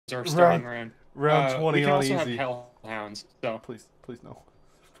our starting round. Round 20 we can on also easy. have hellhounds. So Please no.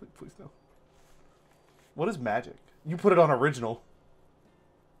 Please no. What is magic? You put it on original.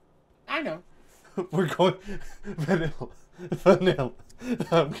 I know. We're going vanilla. Vanilla.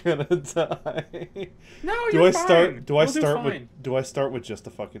 I'm gonna die. No, do you're I fine. start? Do I You'll do start with? fine. Do I start with just the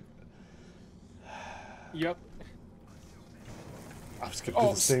fucking? Yep. I was gonna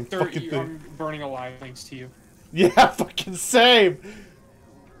do the same sir, fucking thing. I'm burning alive thanks to you. Yeah, fucking same.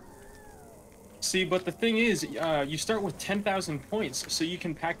 See, but the thing is, you start with 10,000 points, so you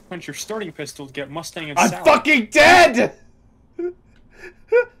can pack punch your starting pistol to get Mustang and I'm Sally. fucking dead.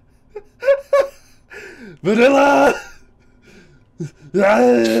 Vanilla.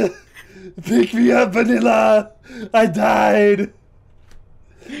 Pick me up, Vanilla. I died.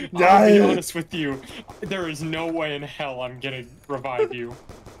 I'll be honest with you, there is no way in hell I'm gonna revive you.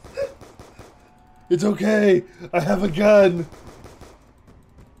 It's okay. I have a gun.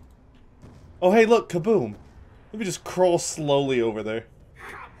 Oh, hey, look, kaboom. Let me just crawl slowly over there.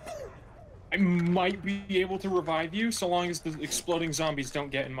 I might be able to revive you, so long as the exploding zombies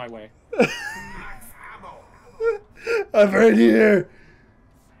don't get in my way. I'm right here.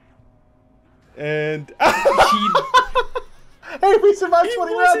 And hey, we survived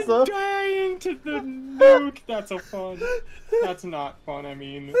 20 rounds though. Dying to the nuke. That's a fun. That's not fun. I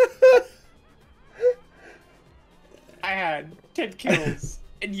mean, I had 10 kills,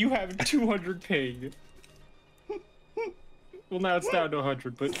 and you have 200 ping. Well, now it's down to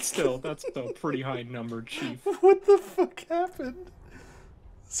 100, but still, that's a pretty high number, Chief. What the fuck happened?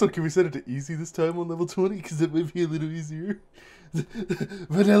 So can we set it to easy this time on level 20? Because it might be a little easier.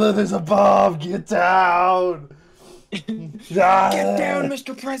 Vanilla, there's a bomb! Get down! Get down,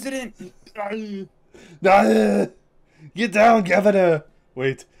 Mr. President! Get down, Governor!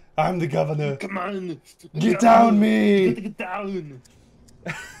 Wait, I'm the governor. Come on! Get down, me! Get down!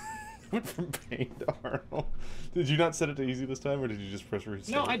 Went from pain to Arnold. Did you not set it to easy this time, or did you just press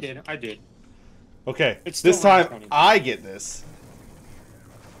reset? No, I did. Okay, It's this still time 20. I get this.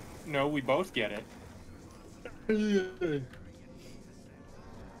 No, we both get it.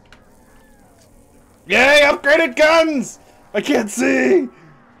 Yay, upgraded guns! I can't see!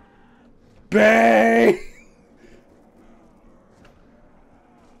 Bang!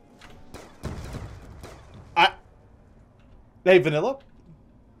 Hey, Vanilla?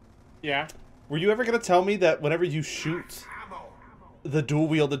 Yeah? Were you ever gonna tell me that whenever you shoot the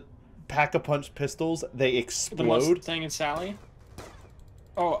dual-wielded pack-a-punch pistols, they The explode? Mustang and Sally?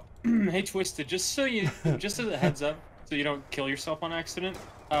 Oh, hey Twisted, just as a heads up, so you don't kill yourself on accident,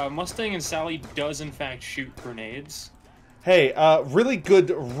 Mustang and Sally does in fact shoot grenades. Hey, really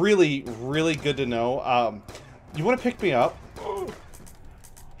good, really good to know. You wanna pick me up?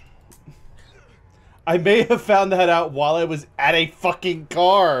 I may have found that out while I was at a fucking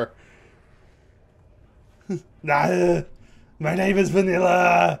car. Nah, my name is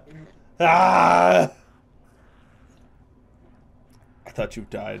Vanilla. Ah! I thought you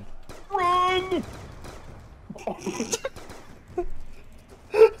died. Run!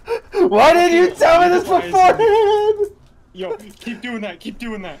 Why didn't you tell me this beforehand? Yo, keep doing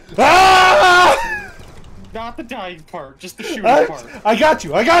that. Ah! Not the dying part, just the shooting part. I got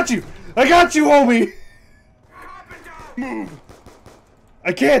you, homie. Move!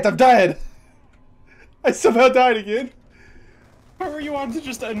 I can't, I'm dying. I somehow died again. How are you on to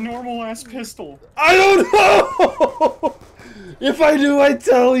just a normal-ass pistol? I don't know! If I knew, I'd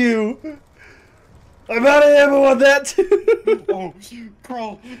tell you. I'm out of ammo on that too. Oh,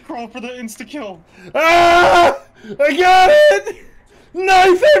 crawl for the insta-kill. Ah! I got it!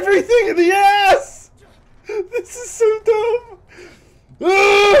 Knife everything in the ass! This is so dumb.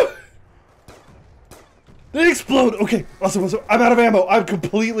 Ah! They explode! Okay, awesome. I'm out of ammo. I'm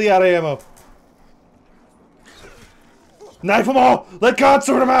completely out of ammo. Knife them all! Let God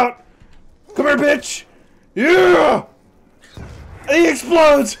sort them out! Come here, bitch! Yeah! He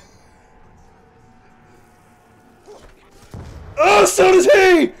explodes! Oh, so does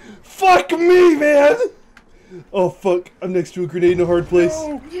he! Fuck me, man! Oh, fuck. I'm next to a grenade in a hard place.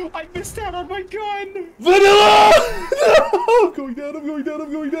 No! I missed out on my gun! Vanilla! No! I'm going down, I'm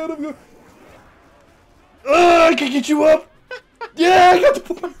going. I can get you up! Yeah, I got the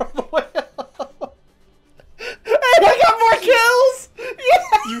point all the way up! Hey, I got more kills!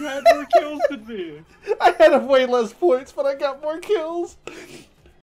 Yeah! You had more kills than me! I had way less points, but I got more kills!